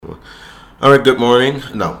All right, good morning.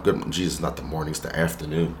 No, good. Jesus, not the morning. It's the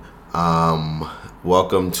afternoon.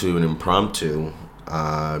 Welcome to an impromptu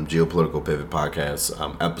geopolitical pivot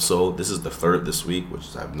podcast episode. This is the third this week,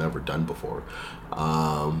 which I've never done before,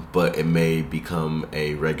 but it may become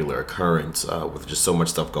a regular occurrence with just so much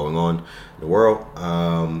stuff going on in the world.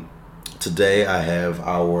 Today, I have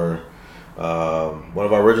our one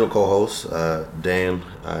of our original co-hosts, Dan.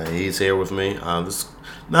 He's here with me. This is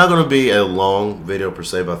not going to be a long video per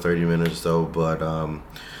se, about 30 minutes or so,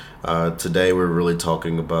 but today we're really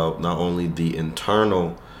talking about not only the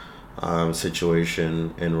internal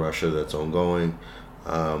situation in Russia that's ongoing,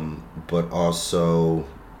 but also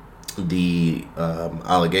the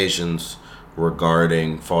allegations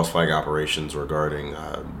regarding false flag operations regarding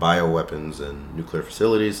bioweapons and nuclear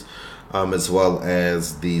facilities, as well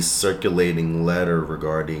as the circulating letter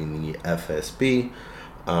regarding the FSB.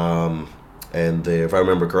 If I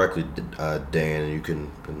remember correctly, Dan,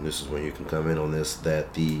 and this is when you can come in on this,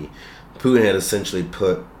 that the Putin had essentially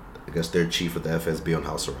put, I guess, their chief of the FSB on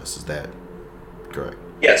house arrest. Is that correct?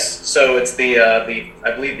 Yes. So it's the I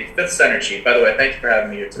believe the fifth center chief. By the way, thank you for having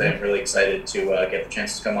me here today. I'm really excited to get the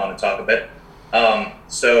chance to come on and talk a bit.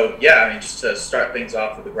 Just to start things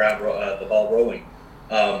off with the ball rolling.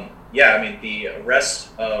 The arrest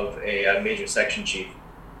of a major section chief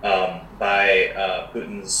by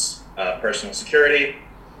Putin's personal security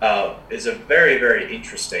is a very, very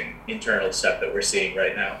interesting internal step that we're seeing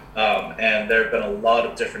right now. And there have been a lot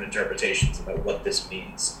of different interpretations about what this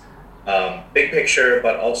means. Big picture,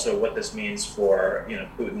 but also what this means for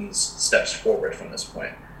Putin's steps forward from this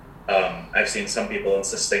point. I've seen some people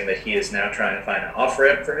insisting that he is now trying to find an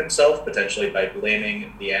off-ramp for himself, potentially by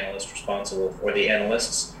blaming the analysts responsible for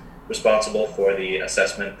the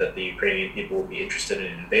assessment that the Ukrainian people will be interested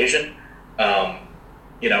in an invasion.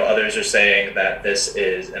 Others are saying that this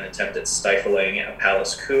is an attempt at stifling a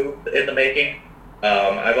palace coup in the making.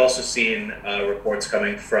 I've also seen reports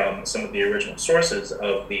coming from some of the original sources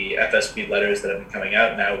of the FSB letters that have been coming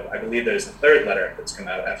out. Now, I believe there's a third letter that's come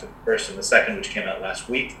out after the first and the second, which came out last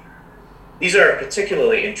week. These are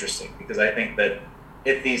particularly interesting because I think that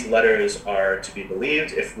if these letters are to be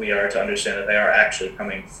believed, if we are to understand that they are actually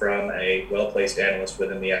coming from a well-placed analyst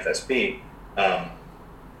within the FSB,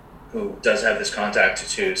 who does have this contact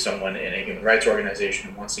to someone in a human rights organization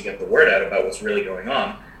who wants to get the word out about what's really going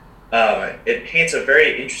on, it paints a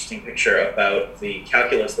very interesting picture about the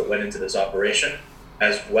calculus that went into this operation,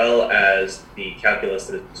 as well as the calculus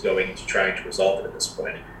that is going into trying to resolve it at this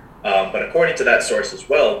point. But according to that source as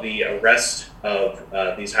well, the arrest of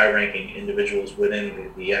these high-ranking individuals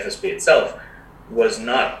within the FSB itself was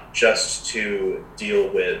not just to deal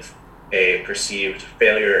with a perceived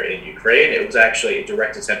failure in Ukraine. It was actually a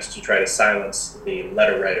direct attempt to try to silence the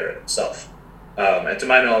letter writer himself. And to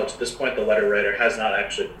my knowledge, at this point, the letter writer has not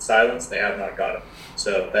actually been silenced. They have not got him.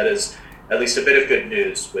 So that is at least a bit of good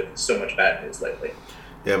news with so much bad news lately.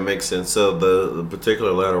 Yeah, it makes sense. So the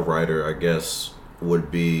particular letter writer, I guess,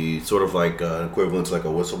 would be sort of like an equivalent to like a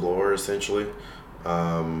whistleblower, essentially,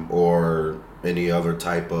 or any other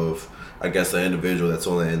type of, I guess, an individual that's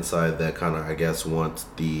on the inside that kind of, I guess, wants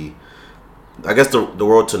the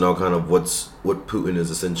world to know kind of what Putin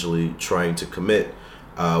is essentially trying to commit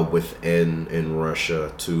in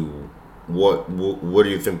Russia to what do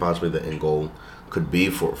you think possibly the end goal could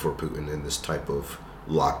be for Putin in this type of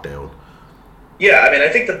lockdown? Yeah, I mean, I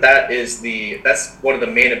think that's one of the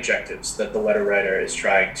main objectives that the letter writer is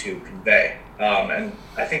trying to convey. And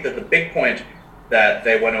I think that the big point that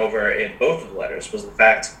they went over in both of the letters was the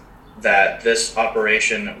fact that this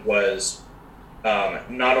operation was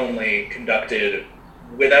not only conducted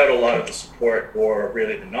without a lot of the support or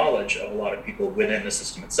really the knowledge of a lot of people within the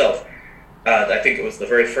system itself. I think it was the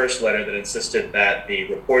very first letter that insisted that the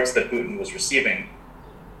reports that Putin was receiving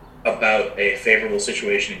about a favorable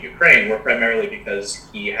situation in Ukraine were primarily because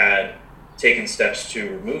he had taken steps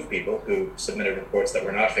to remove people who submitted reports that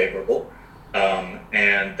were not favorable,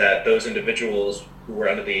 and that those individuals who were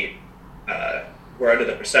under the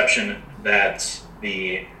perception that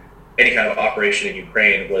any kind of operation in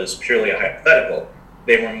Ukraine was purely a hypothetical,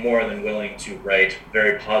 they were more than willing to write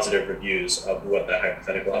very positive reviews of what that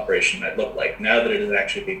hypothetical operation might look like. Now that it is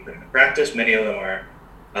actually being put into practice, many of them are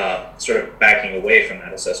sort of backing away from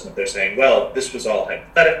that assessment. They're saying, well, this was all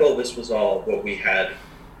hypothetical, this was all what we had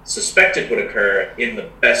suspected would occur in the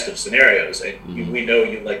best of scenarios, and we know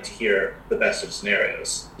you like to hear the best of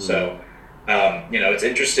scenarios. So, it's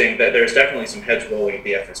interesting that there's definitely some heads rolling at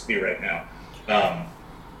the FSB right now.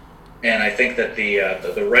 And I think that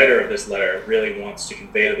the writer of this letter really wants to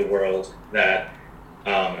convey to the world that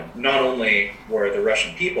Not only were the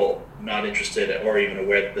Russian people not interested or even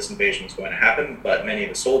aware that this invasion was going to happen, but many of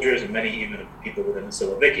the soldiers and many even of the people within the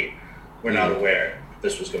Siloviki were not aware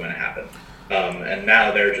this was going to happen. And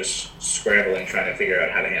now they're just scrambling, trying to figure out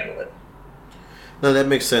how to handle it. No, that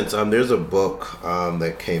makes sense. There's a book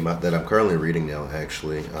that came out that I'm currently reading now,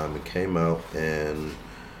 actually. It came out in,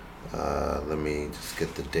 let me just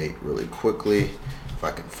get the date really quickly, if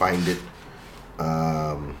I can find it.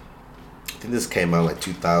 I think this came out like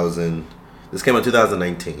 2000. This came out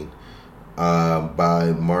 2019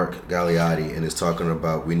 by Mark Galeotti, and it's talking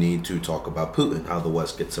about we need to talk about Putin, how the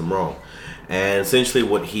West gets him wrong. And essentially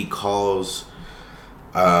what he calls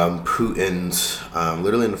Putin's,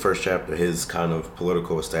 literally in the first chapter, his kind of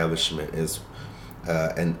political establishment is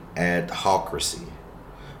an adhocracy.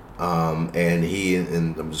 And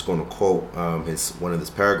I'm just going to quote one of his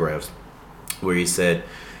paragraphs where he said,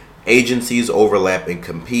 agencies overlap and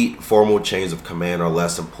compete. Formal chains of command are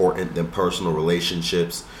less important than personal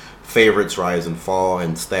relationships. Favorites rise and fall,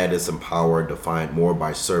 and status and power are defined more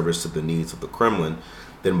by service to the needs of the Kremlin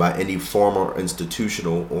than by any formal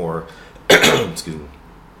institutional or excuse me,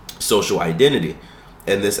 social identity.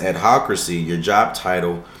 In this adhocracy, your job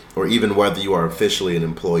title, or even whether you are officially an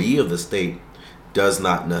employee of the state, does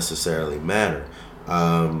not necessarily matter.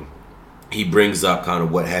 He brings up kind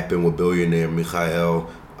of what happened with billionaire Mikhail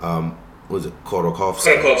was it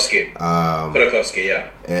Khodorkovsky, yeah.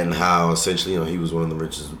 And how essentially, he was one of the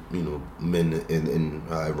richest, men in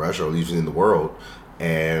Russia, or at least in the world.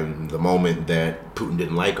 And the moment that Putin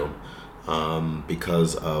didn't like him,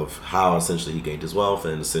 because of how essentially he gained his wealth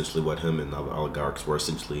and essentially what him and other oligarchs were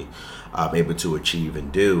essentially able to achieve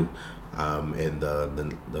and do in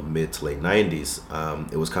the mid to late 90s,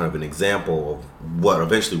 it was kind of an example of what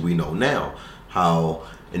eventually we know now, how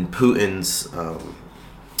in Putin's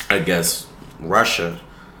Russia,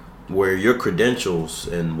 where your credentials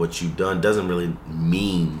and what you've done doesn't really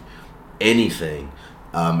mean anything.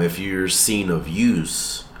 If you're seen of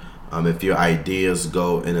use, if your ideas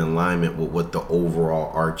go in alignment with what the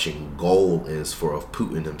overall arching goal is of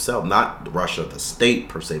Putin himself, not Russia, the state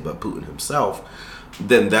per se, but Putin himself,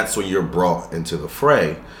 then that's when you're brought into the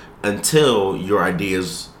fray until your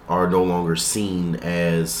ideas are no longer seen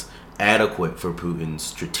as adequate for Putin's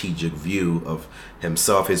strategic view of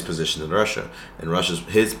himself, his position in Russia, and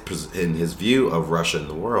his view of Russia in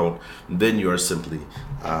the world. Then you are simply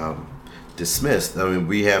dismissed. I mean,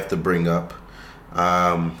 we have to bring up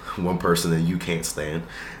one person that you can't stand,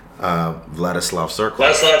 Vladislav Surkov.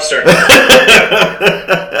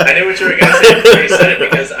 I knew what you were going to say before you said it,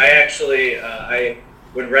 because I actually,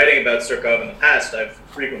 when writing about Surkov in the past, I've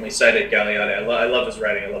frequently cited Galeotti. I love his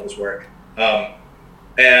writing. I love his work.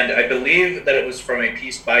 And I believe that it was from a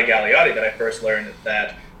piece by Galeotti that I first learned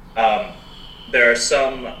that there's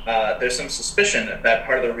some suspicion that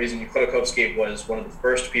part of the reason Khodorkovsky was one of the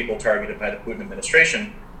first people targeted by the Putin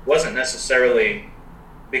administration wasn't necessarily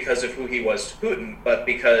because of who he was to Putin, but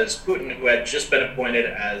because Putin, who had just been appointed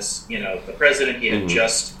as the president, he had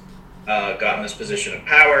just gotten this position of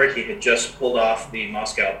power. He had just pulled off the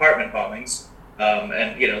Moscow apartment bombings,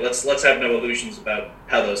 and let's have no illusions about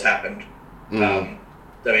how those happened.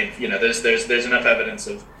 There's enough evidence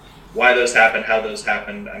of why those happened, how those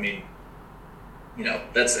happened. I mean,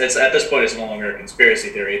 it's at this point it's no longer a conspiracy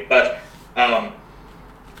theory. But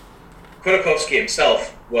Khodorkovsky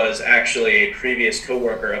himself was actually a previous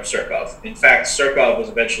co-worker of Surkov. In fact, Surkov was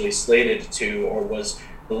eventually slated to, or was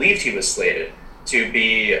believed he was slated to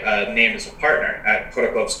be named as a partner at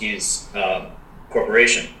Khodorkovsky's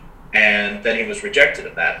corporation. And then he was rejected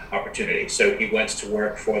of that opportunity. So he went to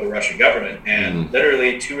work for the Russian government. And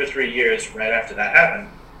literally 2 or 3 years right after that happened,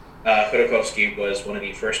 Khodorkovsky was one of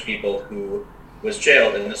the first people who was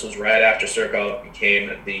jailed. And this was right after Surkov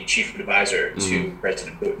became the chief advisor to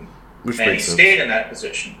President Putin. And he stayed in that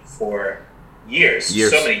position for years.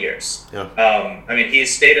 So many years. Yeah. He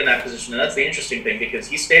stayed in that position. And that's the interesting thing, because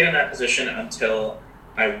he stayed in that position until,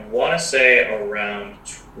 I want to say, around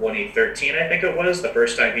 2013, I think it was, the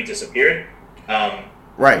first time he disappeared.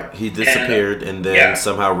 Right. He disappeared and then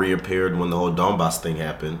somehow reappeared when the whole Donbass thing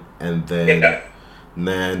happened. And then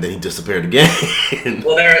then he disappeared again.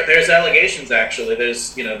 Well, there's allegations, actually.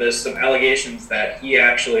 There's some allegations that he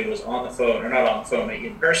actually was on the phone, or not on the phone, but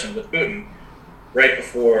in person with Putin right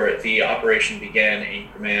before the operation began in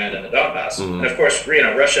Crimea and the Donbass. And of course,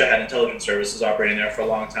 Russia had intelligence services operating there for a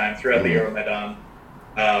long time throughout the Euromaidan.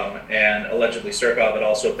 And allegedly Surkov had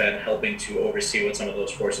also been helping to oversee what some of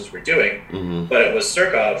those forces were doing. But it was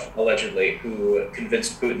Surkov, allegedly, who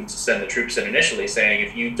convinced Putin to send the troops in initially, saying,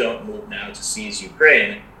 if you don't move now to seize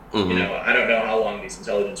Ukraine, You know, I don't know how long these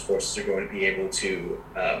intelligence forces are going to be able to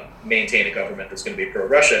maintain a government that's going to be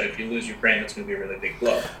pro-Russia. And if you lose Ukraine, that's going to be a really big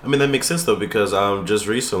blow. I mean, that makes sense, though, because just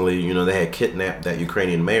recently, you know, they had kidnapped that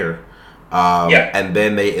Ukrainian mayor. And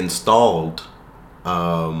then they installed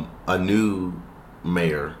a new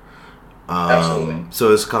mayor. Absolutely.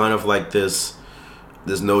 So it's kind of like this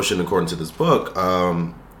notion, according to this book,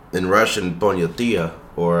 in Russian, понятия,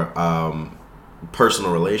 or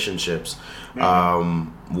personal relationships,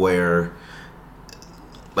 where,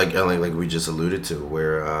 like we just alluded to,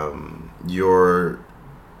 where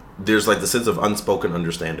there's like the sense of unspoken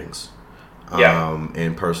understandings.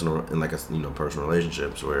 In personal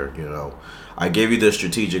relationships, where, you know, I gave you the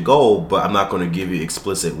strategic goal, but I'm not going to give you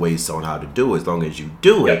explicit ways on how to do it. As long as you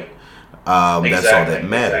do it, that's all that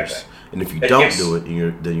matters. Exactly. And if you don't do it,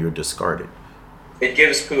 then you're discarded. It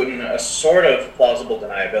gives Putin a sort of plausible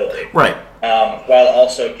deniability, right? While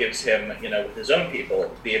also gives him, you know, with his own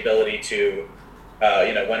people, the ability to,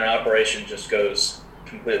 you know, when an operation just goes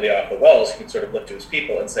completely off the walls, he can sort of look to his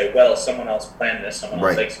people and say, well, someone else planned this, someone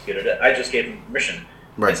else executed it. I just gave them permission.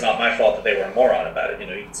 Right. It's not my fault that they were a moron about it. You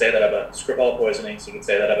know, you can say that about Skripal poisonings. You can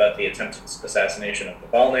say that about the attempted assassination of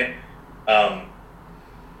Navalny.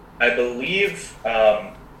 I believe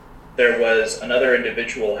there was another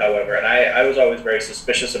individual, however, and I was always very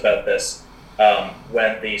suspicious about this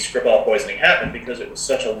when the Skripal poisoning happened, because it was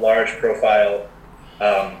such a large profile,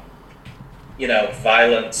 you know,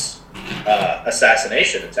 violent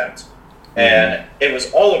assassination attempt, and it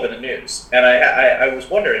was all over the news. And I was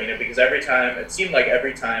wondering, you know, because it seemed like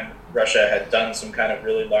every time Russia had done some kind of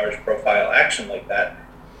really large profile action like that,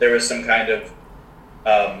 there was some kind of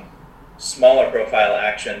smaller profile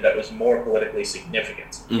action that was more politically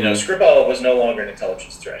significant. You know, Skripal was no longer an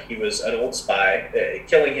intelligence threat. He was an old spy.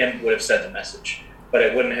 Killing him would have sent a message, but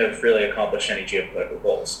it wouldn't have really accomplished any geopolitical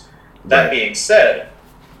goals. That being said,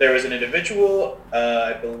 there was an individual,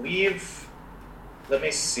 I believe, let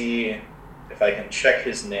me see if I can check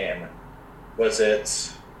his name. Was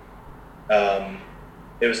it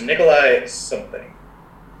was Nikolai something.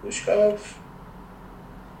 Glushkov?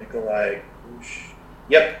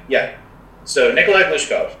 Yep, yeah. So Nikolai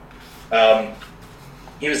Glushkov,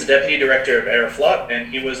 he was the deputy director of Aeroflot,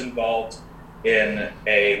 and he was involved in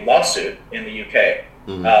a lawsuit in the UK.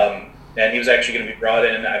 And he was actually going to be brought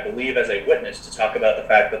in, I believe, as a witness to talk about the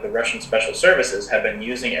fact that the Russian special services have been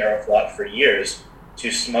using Aeroflot for years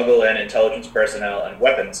to smuggle in intelligence personnel and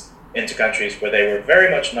weapons into countries where they were very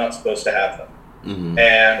much not supposed to have them.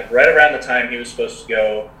 And right around the time he was supposed to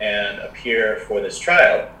go and appear for this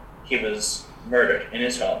trial, he was murdered in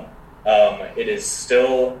his home. It is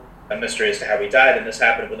still a mystery as to how he died, and this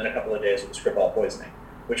happened within a couple of days of the Skripal poisoning,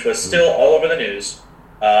 which was still all over the news.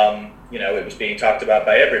 You know, it was being talked about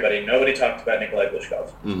by everybody. Nobody talked about Nikolai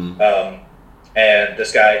Glushkov. And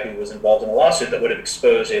this guy who was involved in a lawsuit that would have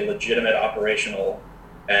exposed a legitimate operational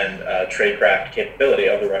and tradecraft capability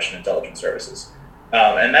of the Russian intelligence services.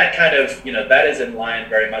 And that kind of, you know, that is in line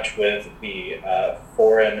very much with the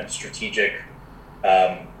foreign strategic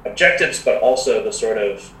objectives, but also the sort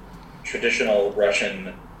of traditional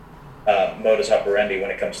Russian modus operandi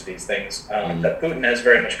when it comes to these things that Putin has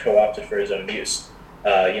very much co-opted for his own use.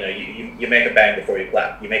 You know, you make a bang before you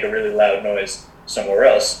clap. You make a really loud noise somewhere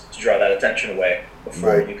else to draw that attention away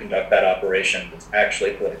before you conduct that operation that's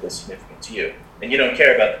actually politically significant to you. And you don't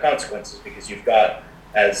care about the consequences because you've got,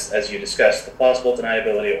 as you discussed, the plausible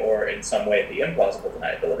deniability, or in some way the implausible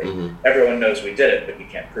deniability. Everyone knows we did it, but you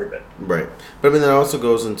can't prove it. Right. But I mean, that also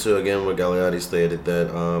goes into, again, what Galeotti stated, that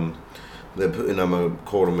and I'm going to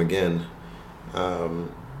quote him again,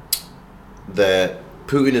 that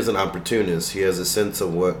Putin is an opportunist. He has a sense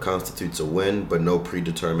of what constitutes a win, but no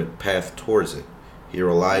predetermined path towards it. He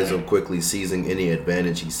relies on quickly seizing any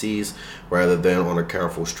advantage he sees rather than on a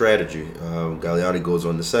careful strategy. Galeotti goes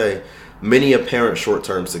on to say, many apparent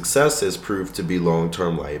short-term successes prove to be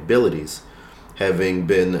long-term liabilities, having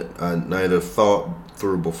been neither thought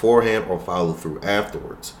through beforehand or followed through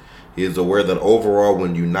afterwards. He is aware that overall,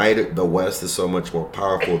 when united, the West is so much more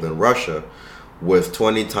powerful than Russia, with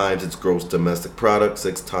 20 times its gross domestic product,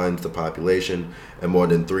 6 times the population, and more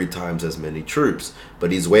than 3 times as many troops.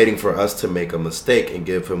 But he's waiting for us to make a mistake and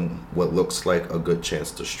give him what looks like a good chance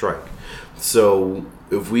to strike. So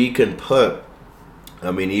if we can put, I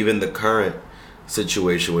mean, even the current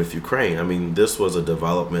situation with Ukraine, I mean, this was a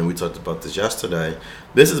development. We talked about this yesterday.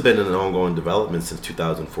 This has been an ongoing development since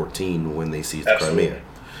 2014 when they seized Crimea.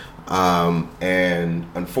 And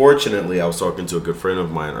unfortunately, I was talking to a good friend of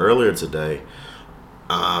mine earlier today.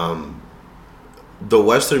 The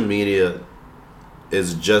Western media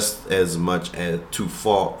is just as much to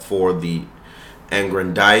fault for the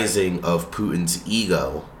aggrandizing of Putin's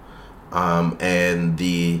ego and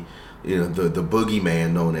the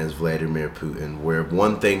boogeyman known as Vladimir Putin, where if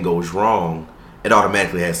one thing goes wrong, it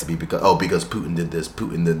automatically has to be because Putin did this,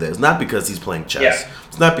 Putin did that. It's not because he's playing chess. Yeah.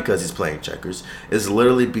 It's not because he's playing checkers. It's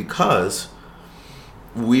literally because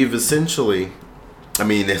we've essentially,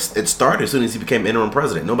 it started as soon as he became interim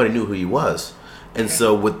president. Nobody knew who he was. And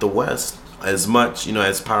so with the West, as much,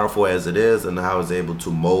 as powerful as it is and how it's able to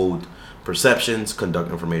mold perceptions, conduct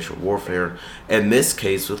information warfare, in this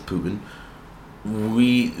case with Putin,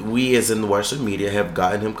 we as in the Western media have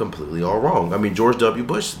gotten him completely all wrong. George W.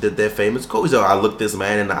 Bush did that famous quote. He said, I looked this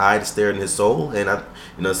man in the eye to stare in his soul, and I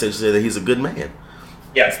essentially said that he's a good man.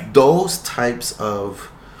 Yes. Those types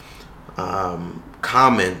of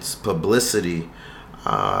comments, publicity,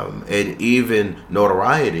 and even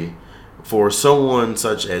notoriety for someone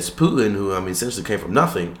such as Putin, who essentially came from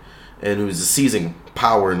nothing, and who's seizing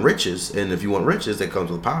power and riches. And if you want riches, that comes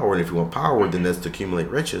with power, and if you want power, then that's to accumulate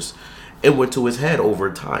riches. It went to his head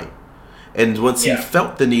over time. And once he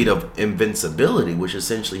felt the need of invincibility, which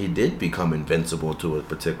essentially he did become invincible to a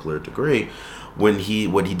particular degree, what he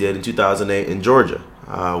did in 2008 in Georgia,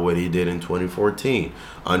 what he did in 2014,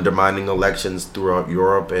 undermining elections throughout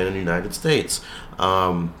Europe and the United States,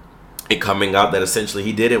 it coming out that essentially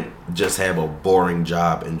he didn't just have a boring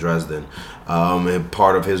job in Dresden. And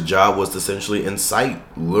part of his job was to essentially incite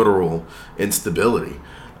literal instability.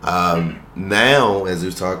 Now, as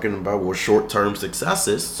he's talking about short-term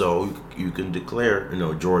successes, so you can declare,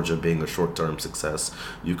 Georgia being a short-term success.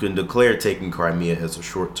 You can declare taking Crimea as a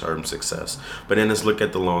short-term success. But then let's look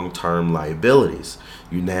at the long-term liabilities.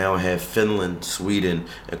 You now have Finland, Sweden,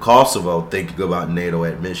 and Kosovo thinking about NATO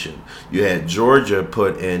admission. You had Georgia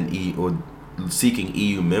put in seeking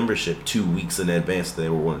EU membership 2 weeks in advance. They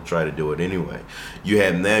were going to try to do it anyway. You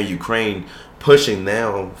have now Ukraine pushing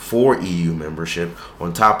now for EU membership.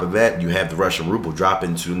 On top of that, you have the Russian ruble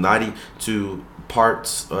dropping to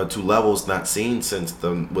to levels not seen since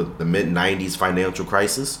the mid-90s financial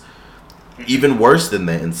crisis. Even worse than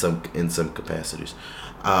that in some capacities.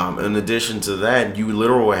 In addition to that, you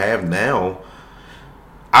literally have now,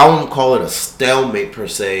 I won't call it a stalemate per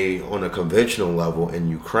se on a conventional level in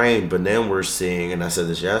Ukraine, but now we're seeing, and I said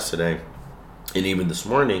this yesterday and even this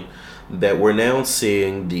morning, that we're now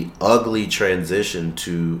seeing the ugly transition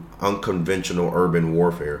to unconventional urban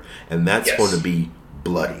warfare. And that's going to be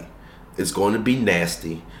bloody. It's going to be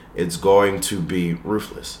nasty. It's going to be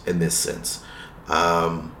ruthless in this sense.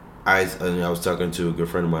 I was talking to a good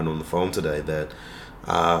friend of mine on the phone today that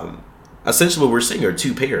essentially what we're seeing are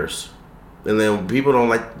two pairs. And then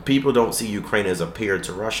people don't see Ukraine as a peer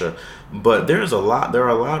to Russia, but there are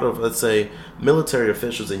a lot of, let's say, military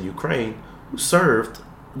officials in Ukraine who served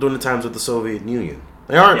during the times of the Soviet Union.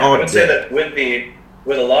 They aren't all dead. I would say that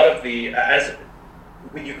with a lot of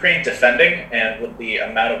with Ukraine defending and with the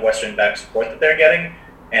amount of Western-backed support that they're getting,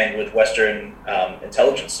 and with Western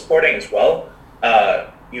intelligence supporting as well,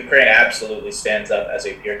 Ukraine absolutely stands up as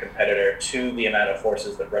a peer competitor to the amount of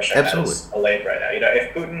forces that Russia has allayed right now.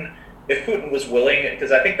 If Putin was willing,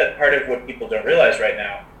 because I think that part of what people don't realize right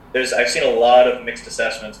now, I've seen a lot of mixed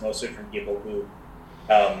assessments, mostly from people who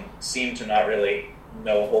seem to not really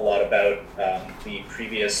know a whole lot about the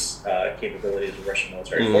previous capabilities of Russian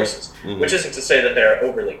military forces, which isn't to say that they're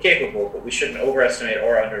overly capable, but we shouldn't overestimate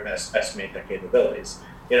or underestimate their capabilities.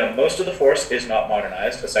 Most of the force is not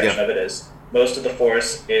modernized, a section of it is. Most of the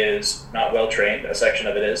force is not well trained, a section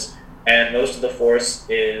of it is. And most of the force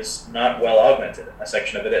is not well augmented, a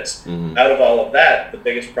section of it is. Out of all of that, the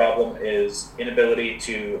biggest problem is inability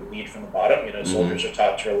to lead from the bottom. Soldiers are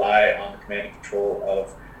taught to rely on the command and control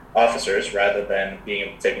of officers rather than being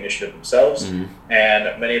able to take initiative themselves.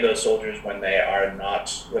 And many of those soldiers, when they're in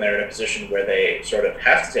a position where they sort of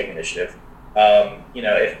have to take initiative,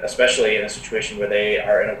 especially in a situation where they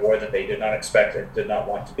are in a war that they did not expect and did not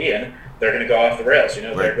want to be in, they're going to go off the rails.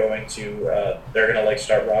 They're going to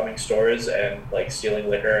start robbing stores and stealing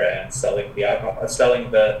liquor and selling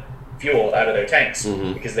the fuel out of their tanks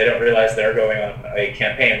because they don't realize they're going on a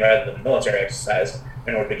campaign rather than a military exercise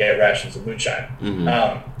in order to get rations of moonshine.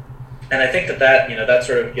 And I think that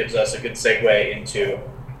sort of gives us a good segue into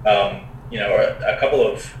a couple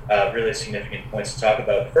of really significant points to talk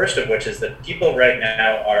about. The first of which is that people right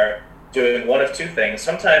now are doing one of two things.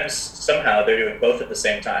 Somehow, they're doing both at the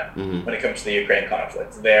same time when it comes to the Ukraine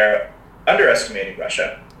conflict. They're underestimating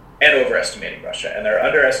Russia and overestimating Russia, and they're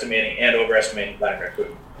underestimating and overestimating Vladimir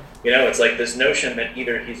Putin. It's like this notion that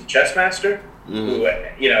either he's a chess master, who,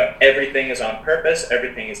 everything is on purpose,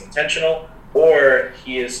 everything is intentional, or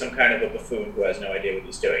he is some kind of a buffoon who has no idea what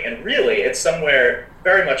he's doing. And really, it's somewhere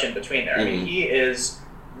very much in between there. I mean, he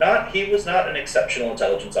was not an exceptional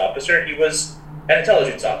intelligence officer. He was an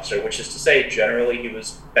intelligence officer, which is to say, generally he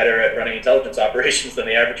was better at running intelligence operations than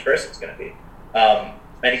the average person is going to be.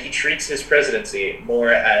 And he treats his presidency more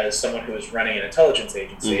as someone who is running an intelligence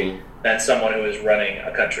agency than someone who is running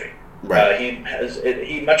a country. Right.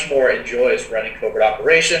 He much more enjoys running covert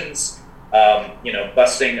operations,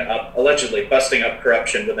 allegedly busting up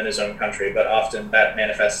corruption within his own country, but often that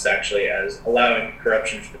manifests actually as allowing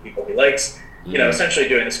corruption for the people he likes, essentially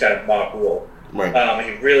doing this kind of mob rule. Right.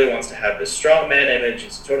 He really wants to have this strong man image.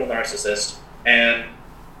 He's a total narcissist. And,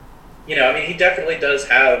 he definitely does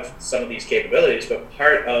have some of these capabilities, but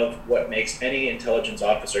part of what makes any intelligence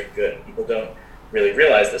officer good, people don't really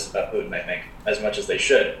realize this about Putin, I think, as much as they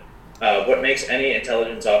should. What makes any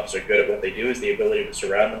intelligence officer good at what they do is the ability to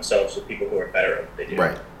surround themselves with people who are better at what they do.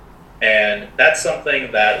 Right. And that's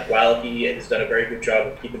something that, while he has done a very good job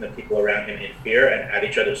of keeping the people around him in fear and at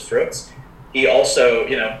each other's throats, he also,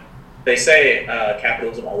 they say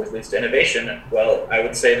capitalism always leads to innovation. Well, I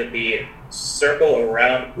would say that the circle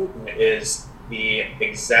around Putin is the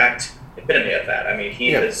exact epitome of that.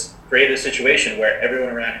 He has created a situation where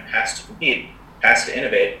everyone around him has to compete, has to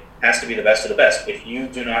innovate, has to be the best of the best. If you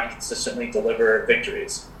do not consistently deliver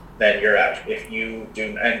victories, then you're out. If you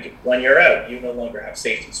do, and when you're out, you no longer have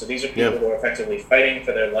safety. So these are people who are effectively fighting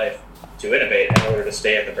for their life to innovate in order to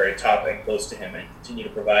stay at the very top and close to him and continue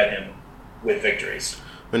to provide him with victories.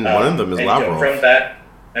 And one of them is Lavrov.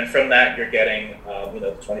 From that, you're getting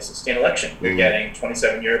the 2016 election. You're getting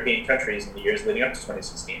 27 European countries in the years leading up to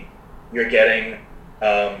 2016. You're getting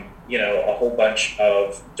a whole bunch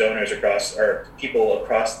of donors people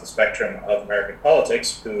across the spectrum of American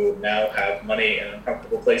politics who now have money in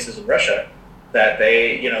uncomfortable places in Russia that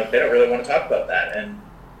they don't really want to talk about that. And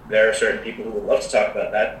there are certain people who would love to talk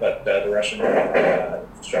about that, but the Russian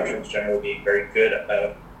infrastructure is generally being very good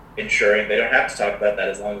about ensuring they don't have to talk about that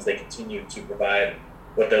as long as they continue to provide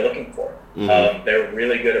what they're looking for. They're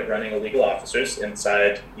really good at running illegal officers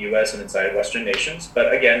inside the U.S. and inside Western nations.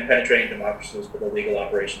 But again, penetrating democracies with illegal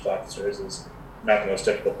operations officers is not the most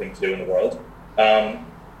difficult thing to do in the world.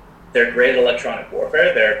 They're great at electronic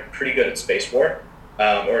warfare. They're pretty good at space war.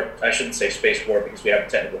 Or I shouldn't say space war because we haven't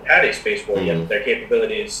technically had a space war yet. Their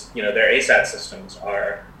capabilities, their ASAT systems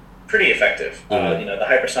are pretty effective. The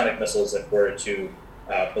hypersonic missiles, if we're to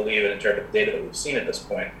believe and interpret the data that we've seen at this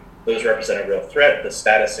point, those represent a real threat. The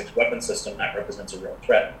Status 6 weapon system, that represents a real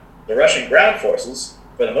threat. The Russian ground forces,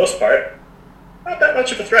 for the most part, not that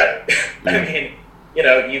much of a threat.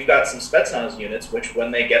 You've got some Spetsnaz units, which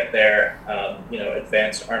when they get their,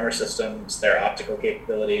 advanced armor systems, their optical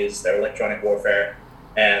capabilities, their electronic warfare,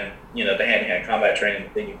 and, the hand-to-hand combat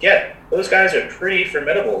training that you get, those guys are pretty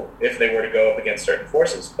formidable if they were to go up against certain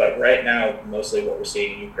forces. But right now, mostly what we're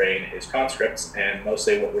seeing in Ukraine is conscripts, and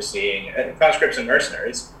mostly what we're seeing, and conscripts and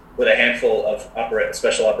mercenaries, with a handful of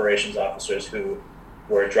special operations officers who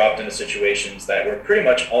were dropped into situations that were pretty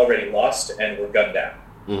much already lost and were gunned down.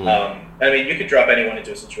 You could drop anyone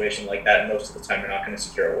into a situation like that, and most of the time you're not going to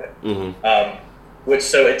secure a win.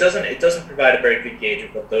 So it doesn't provide a very good gauge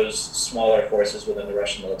of what those smaller forces within the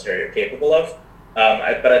Russian military are capable of.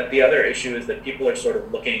 But the other issue is that people are sort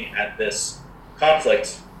of looking at this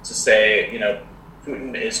conflict to say,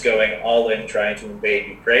 Putin is going all in trying to invade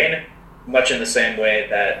Ukraine, much in the same way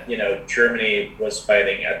that, Germany was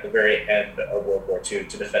fighting at the very end of World War II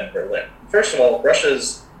to defend Berlin. First of all,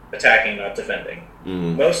 Russia's attacking, not defending.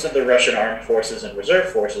 Most of the Russian armed forces and reserve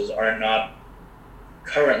forces are not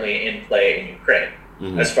currently in play in Ukraine.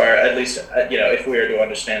 As far, at least, if we are to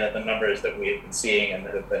understand that the numbers that we have been seeing and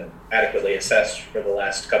that have been adequately assessed for the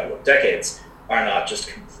last couple of decades are not just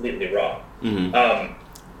completely wrong.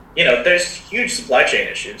 There's huge supply chain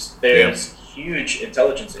issues. There's huge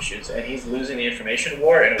intelligence issues, and he's losing the information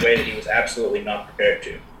war in a way that he was absolutely not prepared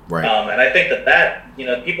to. Right. And I think that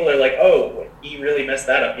people are like, oh, he really messed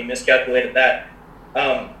that up. He miscalculated that.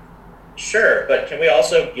 Sure, but can we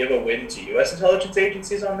also give a win to U.S. intelligence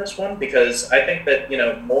agencies on this one? Because I think that,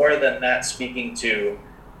 more than that speaking to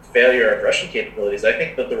failure of Russian capabilities, I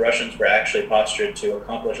think that the Russians were actually postured to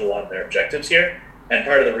accomplish a lot of their objectives here. And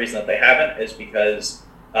part of the reason that they haven't is because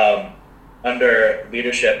under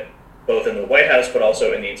leadership, both in the White House, but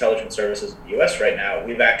also in the intelligence services of the U.S. right now,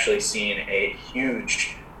 we've actually seen a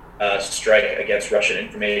huge strike against Russian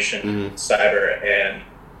information, cyber, and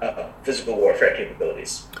physical warfare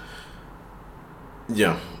capabilities.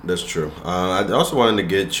 Yeah, that's true. I also wanted to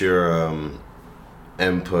get your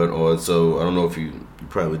input on, so I don't know if you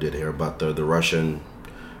probably did hear about the Russian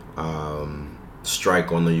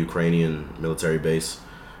strike on the Ukrainian military base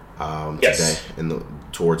today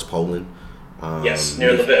towards Poland. Yes,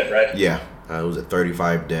 near Lviv, right? Yeah, it was at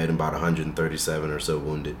 35 dead and about 137 or so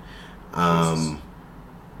wounded.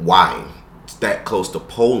 Why? that close to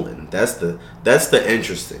Poland. That's the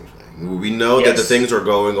interesting thing. We know that the things are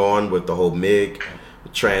going on with the whole MiG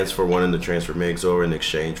transfer, wanting to transfer MiGs over in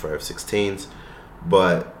exchange for F-16s,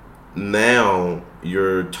 but now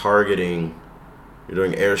you're doing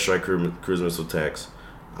airstrike cruise missile attacks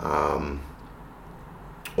on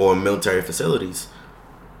military facilities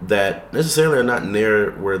that necessarily are not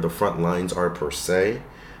near where the front lines are per se,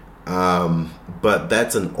 but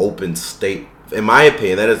that's an open state. In my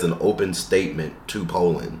opinion, that is an open statement to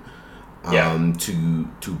Poland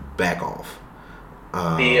to back off.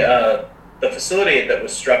 The facility that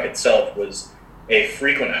was struck itself was a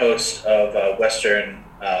frequent host of Western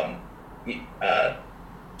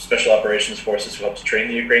special operations forces who helped to train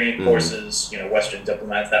the Ukrainian forces. Western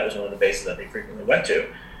diplomats. That was one of the bases that they frequently went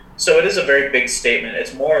to. So it is a very big statement.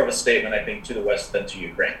 It's more of a statement, I think, to the West than to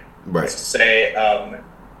Ukraine. Right. It's to say, and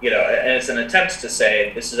it's an attempt to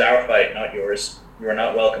say, this is our fight, not yours. You are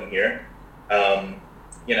not welcome here.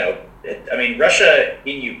 Russia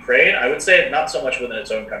in Ukraine, I would say not so much within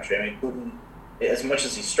its own country. I mean, Putin, as much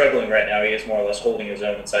as he's struggling right now, he is more or less holding his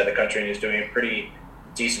own inside the country, and he's doing a pretty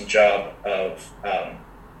decent job of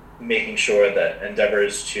making sure that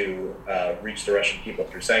endeavors to reach the Russian people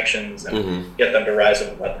through sanctions and get them to rise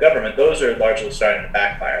up about the government, those are largely starting to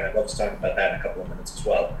backfire, and I'd love to talk about that in a couple of minutes as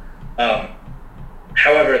well.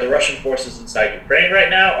 However, the Russian forces inside Ukraine right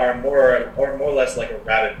now are more or less like a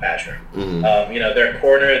rabid badger. They're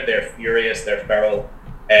cornered, they're furious, they're feral,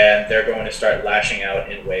 and they're going to start lashing out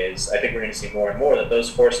in ways. I think we're going to see more and more that those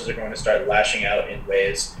forces are going to start lashing out in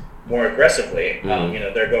ways more aggressively.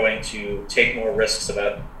 They're going to take more risks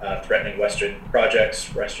about threatening Western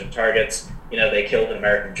projects, Western targets. They killed an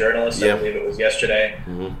American journalist, I believe it was yesterday.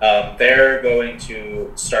 They're going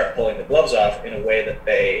to start pulling the gloves off in a way that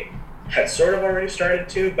they had sort of already started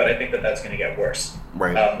to, but I think that that's going to get worse.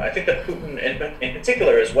 Right. I think that Putin, in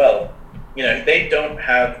particular as well, they don't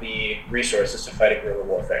have the resources to fight a guerrilla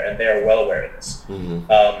warfare, and they are well aware of this.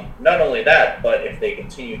 Not only that, but if they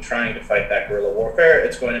continue trying to fight that guerrilla warfare,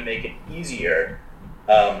 it's going to make it easier,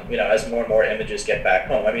 as more and more images get back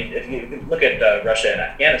home. I mean, if you look at Russia and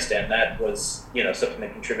Afghanistan, that was, something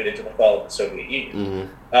that contributed to the fall of the Soviet Union.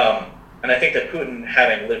 And I think that Putin,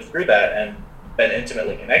 having lived through that and been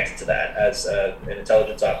intimately connected to that as an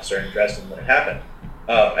intelligence officer in Dresden when it happened,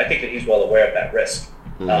 I think that he's well aware of that risk.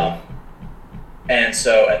 And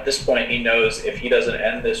so at this point, he knows if he doesn't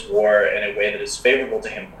end this war in a way that is favorable to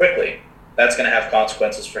him quickly, that's going to have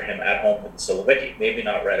consequences for him at home with the Siloviki. Maybe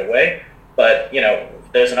not right away, but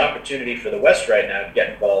there's an opportunity for the West right now to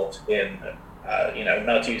get involved in,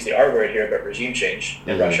 not to use the R word here, but regime change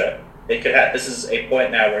in Russia. It could this is a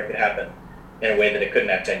point now where it could happen in a way that it couldn't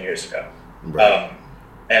have 10 years ago. Right.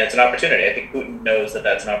 And it's an opportunity. I think Putin knows that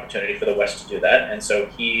that's an opportunity for the West to do that, and so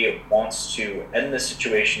he wants to end the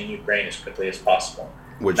situation in Ukraine as quickly as possible.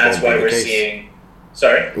 That's why we're seeing.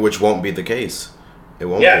 Sorry. Which won't be the case. It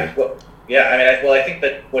won't. Yeah. Be. Well, yeah. I think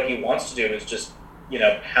that what he wants to do is just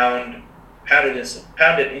pound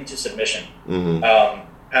it into submission. Pound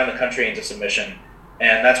the country into submission,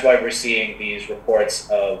 and that's why we're seeing these reports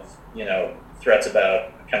of threats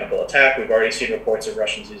about chemical attack. We've already seen reports of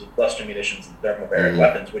Russians using cluster munitions and thermobaric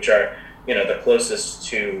weapons, which are, the closest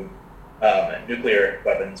to nuclear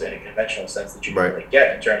weapons in a conventional sense that you can really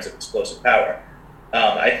get in terms of explosive power.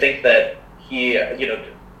 I think that he,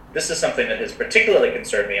 this is something that has particularly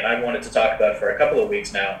concerned me, and I've wanted to talk about for a couple of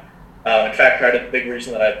weeks now. In fact, part of the big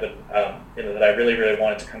reason that I've been, that I really, really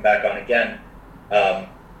wanted to come back on again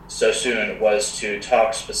so soon was to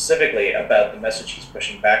talk specifically about the message he's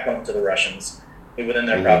pushing back home to the Russians within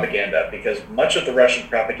their propaganda, because much of the Russian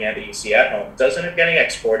propaganda you see at home does end up getting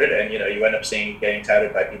exported, and you end up seeing getting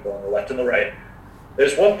touted by people on the left and the right.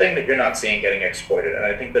 There's one thing that you're not seeing getting exported, and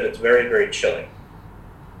I think that it's very, very chilling,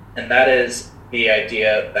 and that is the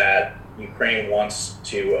idea that Ukraine wants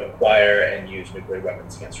to acquire and use nuclear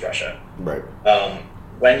weapons against Russia. Right.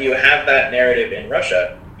 When you have that narrative in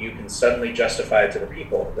Russia, you can suddenly justify to the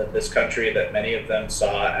people that this country that many of them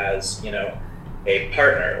saw as, a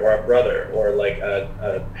partner or a brother or like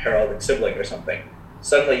a heraldic sibling or something,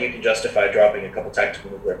 suddenly you can justify dropping a couple tactical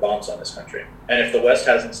nuclear bombs on this country. And if the West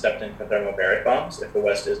hasn't stepped in for thermobaric bombs, if the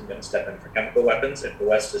West isn't going to step in for chemical weapons, if the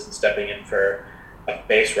West isn't stepping in for a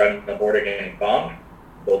base right on the border getting bombed,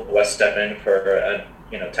 will the West step in for a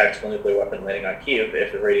tactical nuclear weapon landing on Kyiv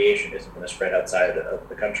if the radiation isn't going to spread outside of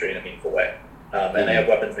the country in a meaningful way? And they have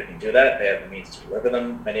weapons that can do that. They have the means to deliver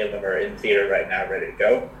them. Many of them are in theater right now, ready to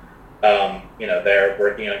go. They're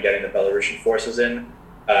working on getting the Belarusian forces in.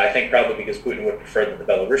 I think probably because Putin would prefer that the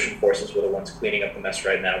Belarusian forces were the ones cleaning up the mess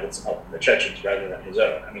right now with some help from the Chechens rather than his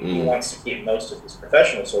own. I mean, he wants to keep most of his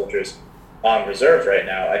professional soldiers on reserve right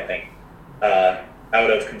now, I think, out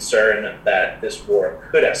of concern that this war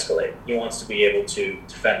could escalate. He wants to be able to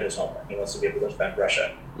defend his homeland. He wants to be able to defend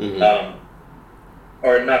Russia. Mm-hmm.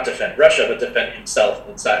 Or not defend Russia, but defend himself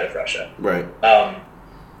inside of Russia. Right.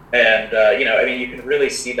 You can really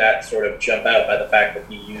see that sort of jump out by the fact that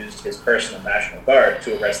he used his personal National Guard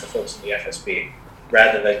to arrest the folks in the FSB,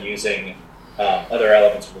 rather than using other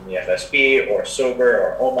elements within the FSB or SOBR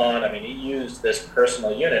or Oman. I mean, he used this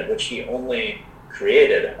personal unit, which he only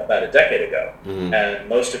created about a decade ago, and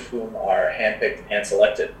most of whom are handpicked and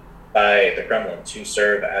hand-selected by the Kremlin to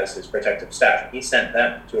serve as his protective staff. He sent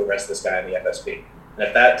them to arrest this guy in the FSB. And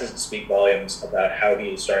if that doesn't speak volumes about how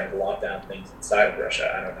he is starting to lock down things inside of Russia,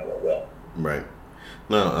 I don't know what will. Right.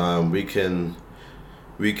 No, we can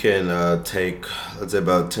take, let's say,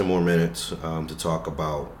 about 10 more minutes to talk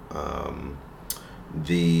about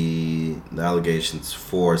the allegations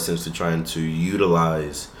for essentially trying to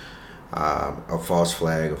utilize a false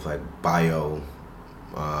flag of like bio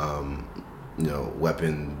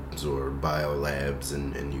weapons or bio labs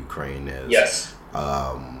in Ukraine as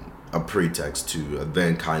a pretext to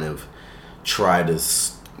then kind of try to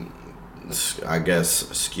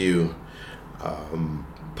skew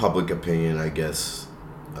public opinion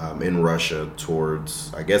in Russia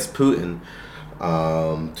towards Putin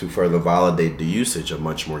to further validate the usage of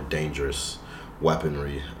much more dangerous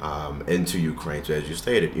weaponry into Ukraine to, as you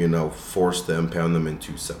stated, force them, pound them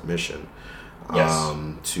into submission,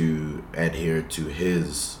 to adhere to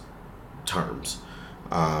his terms.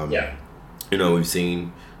 We've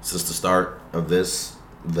seen since the start of this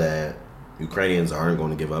that Ukrainians aren't going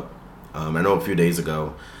to give up. I know a few days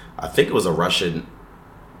ago, I think it was a Russian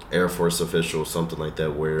Air Force official, something like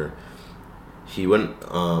that, where he went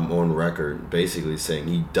on record basically saying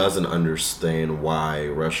he doesn't understand why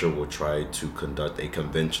Russia will try to conduct a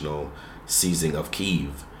conventional seizing of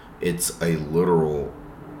Kyiv. It's a literal,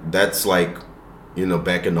 that's like,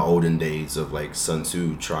 back in the olden days of like Sun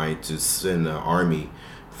Tzu trying to send an army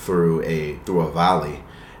through a valley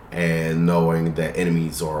and knowing that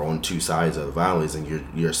enemies are on two sides of the valleys and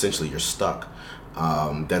you're essentially stuck.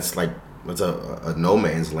 That's a no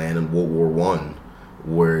man's land in World War One,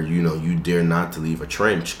 where you dare not to leave a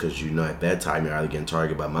trench because at that time you're either getting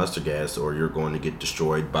targeted by mustard gas or you're going to get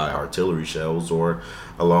destroyed by artillery shells or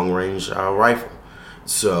a long range rifle.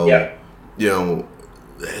 So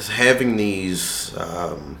having these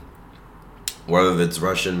whether it's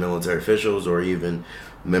Russian military officials or even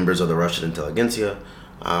members of the Russian intelligentsia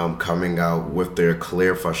coming out with their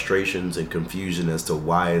clear frustrations and confusion as to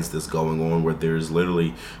why is this going on, where there's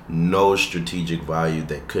literally no strategic value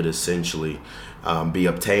that could essentially be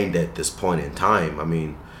obtained at this point in time. I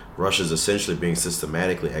mean, Russia's essentially being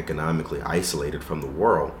systematically, economically isolated from the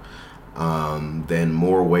world. Then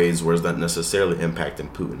more ways where it's not necessarily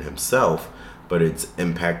impacting Putin himself, but it's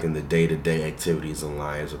impacting the day-to-day activities and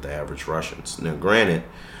lives of the average Russians. Now, granted,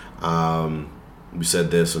 we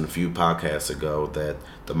said this on a few podcasts ago that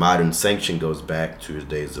the modern sanction goes back to the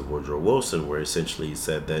days of Woodrow Wilson, where essentially he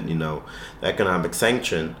said that, the economic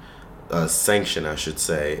sanction, I should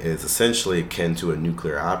say, is essentially akin to a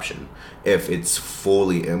nuclear option if it's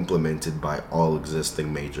fully implemented by all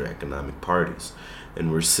existing major economic parties.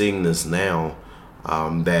 And we're seeing this now,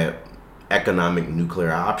 that economic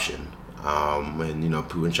nuclear option.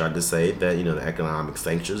 Putin tried to say that, the economic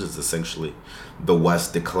sanctions is essentially the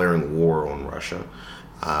West declaring war on Russia.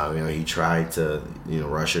 He tried to,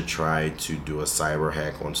 Russia tried to do a cyber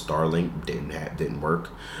hack on Starlink, didn't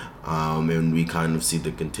work. And we kind of see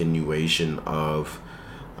the continuation of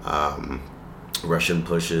Russian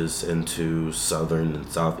pushes into southern and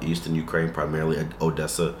southeastern Ukraine, primarily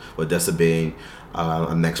Odessa being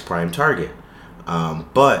a next prime target.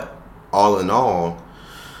 But all in all,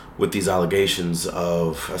 with these allegations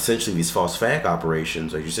of essentially these false flag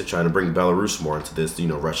operations, like you said, trying to bring Belarus more into this.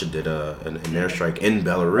 Russia did an airstrike in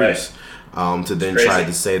Belarus, to then try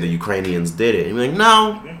to say the Ukrainians did it. And you're like,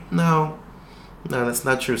 no, that's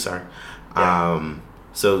not true, sir. Yeah.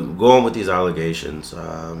 So going with these allegations,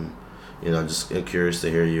 just curious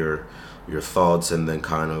to hear your thoughts, and then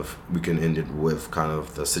kind of we can end it with kind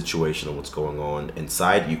of the situation of what's going on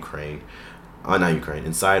inside Ukraine,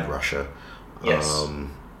 inside Russia. Yes.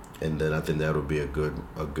 And then I think that would be a good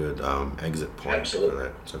exit point. Absolutely. For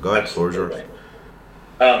that. So go ahead, floor is yours.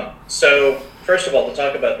 So first of all, to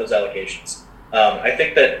talk about those allegations, I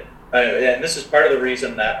think that, and this is part of the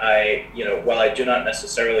reason that while I do not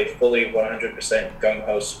necessarily fully 100%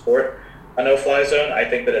 gung-ho support a no-fly zone, I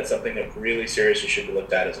think that it's something that really seriously should be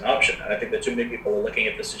looked at as an option. And I think that too many people are looking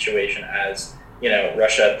at the situation as,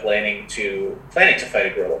 Russia planning to fight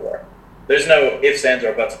a guerrilla war. there's no ifs, ands,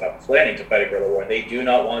 or buts about planning to fight a guerrilla war. They do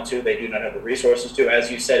not want to. They do not have the resources to. As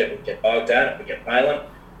you said, it would get bogged down. It would get violent.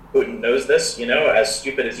 Putin knows this. As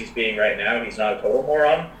stupid as he's being right now, he's not a total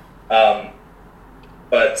moron.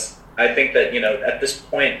 But I think that, at this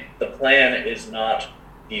point, the plan is not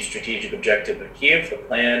the strategic objective of Kyiv. The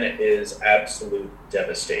plan is absolute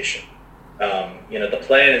devastation. The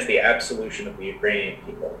plan is the absolution of the Ukrainian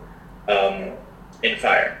people in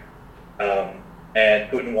fire. And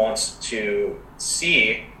Putin wants to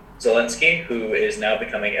see Zelensky, who is now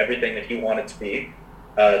becoming everything that he wanted to be,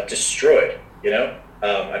 destroyed.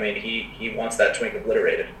 He wants that twink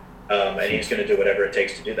obliterated, and he's going to do whatever it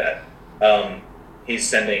takes to do that. He's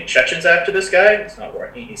sending Chechens after this guy. It's not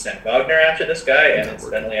working. He sent Wagner after this guy, and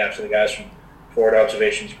incidentally after the guys from Forward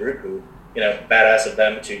Observations Group, who, badass of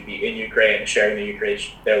them to be in Ukraine, sharing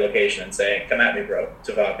their location and saying, "Come at me, bro,"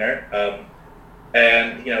 to Wagner.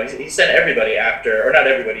 And he sent everybody after, or not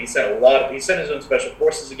everybody. He sent a lot. He sent his own special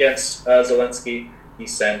forces against Zelensky. He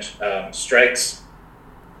sent strikes,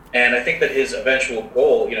 and I think that his eventual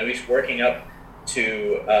goal, he's working up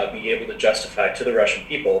to be able to justify to the Russian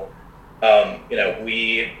people,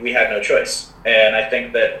 we had no choice. And I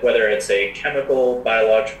think that whether it's a chemical,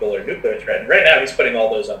 biological, or nuclear threat, and right now he's putting all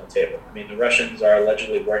those on the table. The Russians are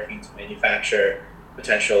allegedly working to manufacture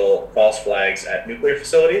potential false flags at nuclear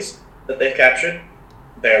facilities that they've captured.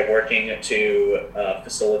 They're working to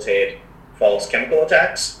facilitate false chemical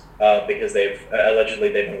attacks because they've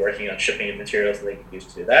been working on shipping of materials that they can use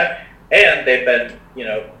to do that. And they've been,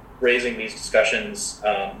 raising these discussions.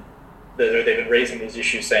 They've been raising these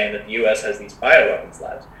issues, saying that the U.S. has these bioweapons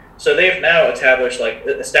labs. So they've now established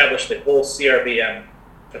the whole CRBM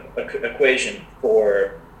equation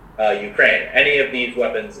for Ukraine. Any of these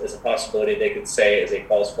weapons is a possibility they could say is a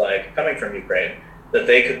false flag coming from Ukraine, that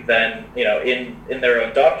they could then, in their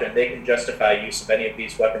own doctrine, they can justify use of any of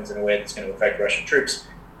these weapons in a way that's going to affect Russian troops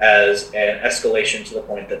as an escalation to the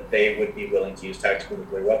point that they would be willing to use tactical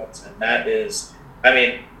nuclear weapons. And that is,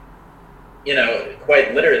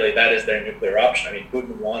 quite literally, that is their nuclear option.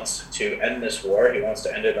 Putin wants to end this war. He wants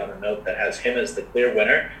to end it on a note that has him as the clear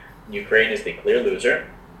winner, and Ukraine is the clear loser.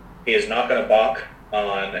 He is not going to balk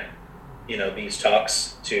on, these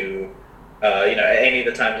talks to, any of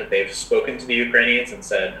the times that they've spoken to the Ukrainians and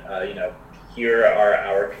said, here are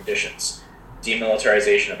our conditions: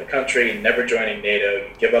 demilitarization of the country, never joining NATO,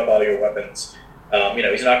 you give up all your weapons.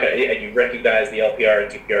 He's not going to, and you recognize the LPR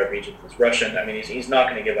and DPR regions as Russian. He's not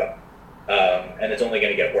going to give up. And it's only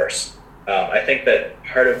going to get worse. I think that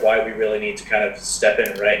part of why we really need to kind of step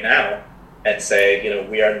in right now and say,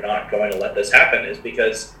 we are not going to let this happen is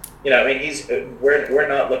because, we're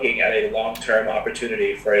not looking at a long-term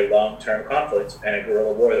opportunity for a long-term conflict and a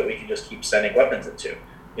guerrilla war that we can just keep sending weapons into.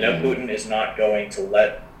 Putin is not going to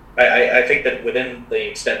let, I think that within the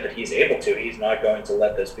extent that he's able to, he's not going to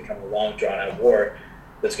let this become a long, drawn-out war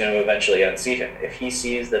that's going to eventually unseat him. If he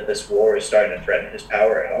sees that this war is starting to threaten his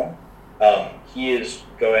power at home, he's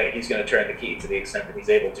going to turn the key to the extent that he's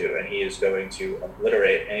able to, and he is going to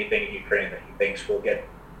obliterate anything in Ukraine that he thinks will get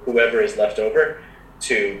whoever is left over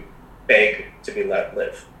to beg to be let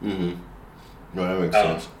live. Mm-hmm. No, that makes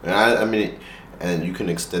sense. And and you can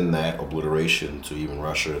extend that obliteration to even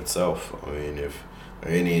Russia itself. If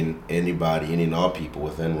anybody, any and all people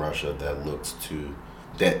within Russia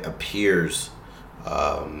that appears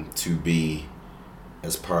to be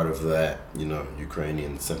as part of that,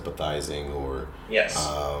 Ukrainian sympathizing or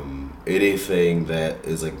anything that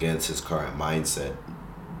is against his current mindset,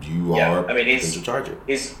 he's to charge it.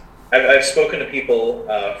 I've spoken to people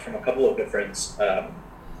from a couple of different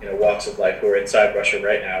walks of life who are inside Russia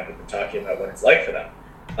right now who've been talking about what it's like for them.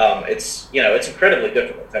 It's incredibly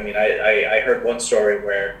difficult. I heard one story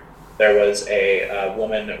where there was a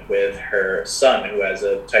woman with her son who has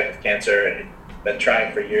a type of cancer and been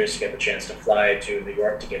trying for years to get the chance to fly to New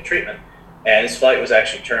York to get treatment. And his flight was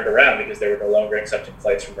actually turned around because they were no longer accepting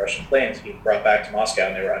flights from Russian planes. He brought back to Moscow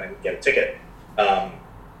and they were unable to get a ticket.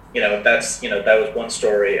 That was one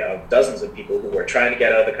story of dozens of people who were trying to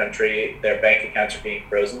get out of the country. Their bank accounts are being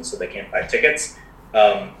frozen so they can't buy tickets.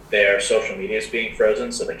 Their social media is being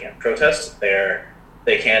frozen so they can't protest. They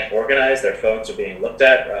can't organize. Their phones are being looked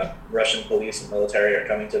at. Russian police and military are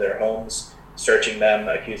coming to their homes, searching them,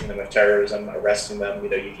 accusing them of terrorism, arresting them.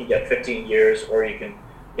 You can get 15 years, or you can,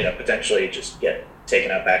 potentially just get taken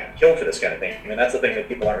out back and killed for this kind of thing. That's the thing that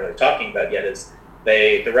people aren't really talking about yet is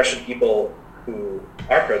the Russian people who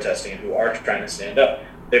are protesting and who are trying to stand up,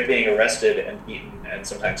 they're being arrested and beaten and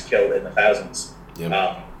sometimes killed in the thousands. Yep.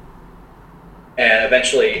 And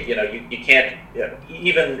eventually, you can't,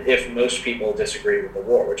 even if most people disagree with the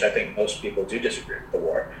war, which I think most people do disagree with the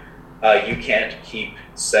war, You can't keep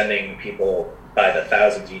sending people by the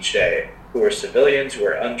thousands each day who are civilians, who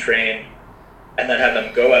are untrained, and then have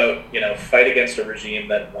them go out, fight against a regime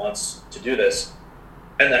that wants to do this,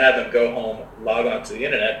 and then have them go home, log onto the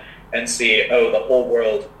internet, and see, oh, the whole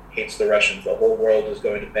world hates the Russians. The whole world is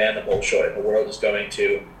going to ban the Bolshoi. The world is going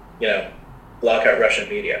to, block out Russian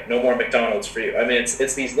media. No more McDonald's for you. I mean,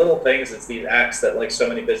 it's these little things, it's these acts that like so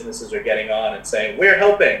many businesses are getting on and saying, we're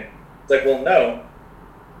helping. It's like, well, no,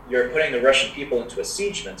 you're putting the Russian people into a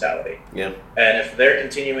siege mentality. Yeah. And if they're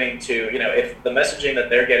continuing to, if the messaging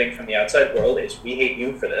that they're getting from the outside world is, we hate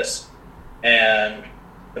you for this, and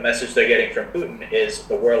the message they're getting from Putin is,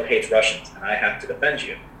 the world hates Russians and I have to defend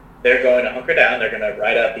you, they're going to hunker down, they're going to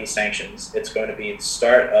write out these sanctions. It's going to be the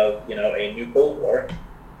start of, a new Cold War,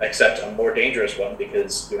 except a more dangerous one,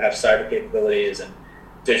 because you have cyber capabilities and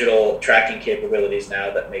digital tracking capabilities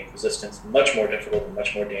now that make resistance much more difficult and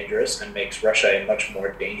much more dangerous, and makes Russia a much more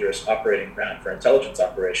dangerous operating ground for intelligence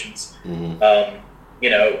operations.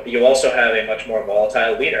 Mm-hmm. You also have a much more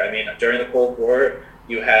volatile leader. I mean, during the Cold War,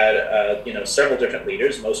 you had, several different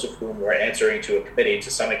leaders, most of whom were answering to a committee to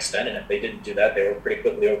some extent, and if they didn't do that, they were pretty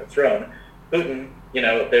quickly overthrown. Putin,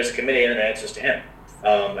 there's a committee and it answers to him.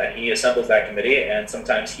 And he assembles that committee, and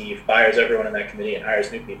sometimes he fires everyone in that committee and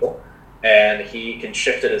hires new people, and he can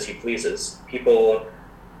shift it as he pleases. People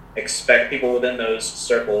within those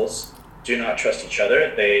circles do not trust each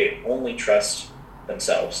other. They only trust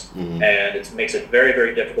themselves. Mm-hmm. And it makes it very,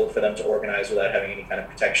 very difficult for them to organize without having any kind of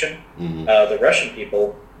protection. Mm-hmm. The Russian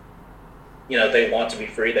people, they want to be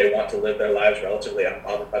free. They want to live their lives relatively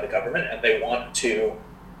unbothered by the government, and they want to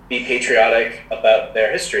be patriotic about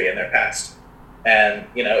their history and their past. And,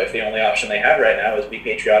 if the only option they have right now is be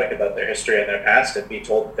patriotic about their history and their past and be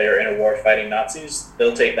told that they're in a war fighting Nazis,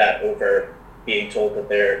 they'll take that over being told that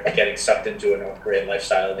they're getting sucked into a North Korean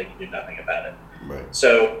lifestyle and they can do nothing about it. Right.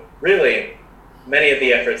 So, really, many of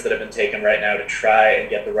the efforts that have been taken right now to try and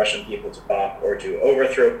get the Russian people to balk or to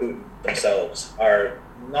overthrow Putin themselves are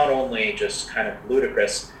not only just kind of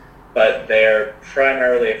ludicrous, but they're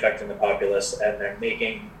primarily affecting the populace, and they're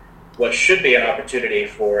making what should be an opportunity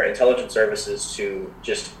for intelligence services to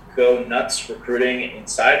just go nuts recruiting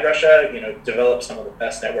inside Russia, develop some of the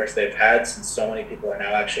best networks they've had, since so many people are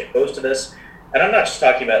now actually opposed to this. And I'm not just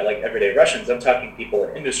talking about like everyday Russians, I'm talking people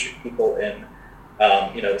in industry, people in,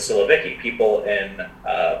 the Siloviki, people in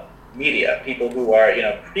media, people who are,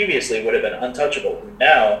 previously would have been untouchable, who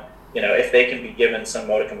now, if they can be given some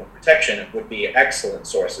modicum of protection, would be excellent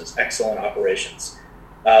sources, excellent operations.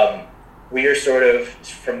 We are sort of,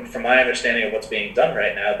 from my understanding of what's being done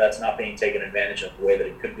right now, that's not being taken advantage of the way that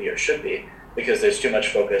it could be or should be, because there's too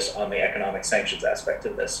much focus on the economic sanctions aspect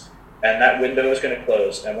of this. And that window is going to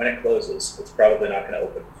close, and when it closes, it's probably not going to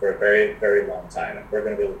open for a very, very long time, and we're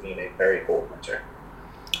going to be looking at a very cold winter.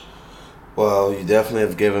 Well, you definitely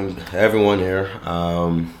have given everyone here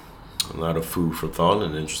a lot of food for thought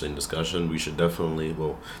and interesting discussion. We should definitely,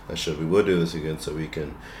 we will do this again so we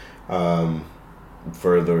can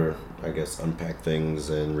further, unpack things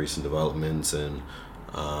and recent developments and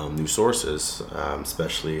new sources,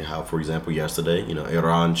 especially how, for example, yesterday,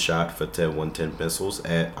 Iran shot Fateh 110 missiles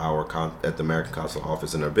at the American consulate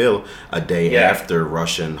office in Erbil a day after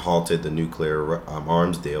Russia halted the nuclear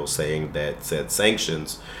arms deal, saying that said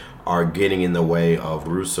sanctions are getting in the way of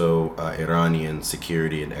Russo-Iranian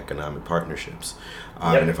security and economic partnerships.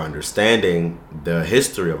 And if understanding the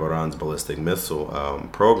history of Iran's ballistic missile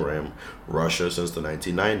program, Russia since the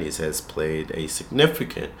 1990s has played a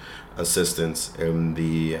significant assistance in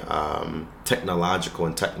the technological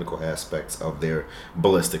and technical aspects of their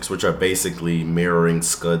ballistics, which are basically mirroring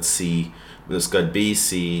Scud-B,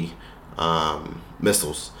 C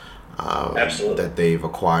missiles that they've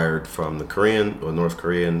acquired from the North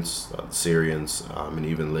Koreans, the Syrians, and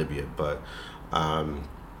even Libya. But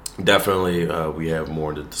definitely, we have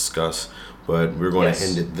more to discuss, but we're going to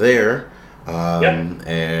end it there,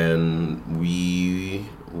 and we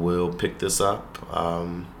will pick this up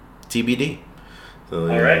TBD. So,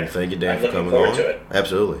 all right. Thank you, Dan, for coming on. To it.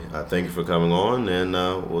 Absolutely. Thank you for coming on, and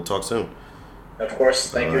we'll talk soon. Of course.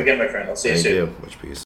 Thank you again, my friend. I'll see you soon. Thank you. Much peace.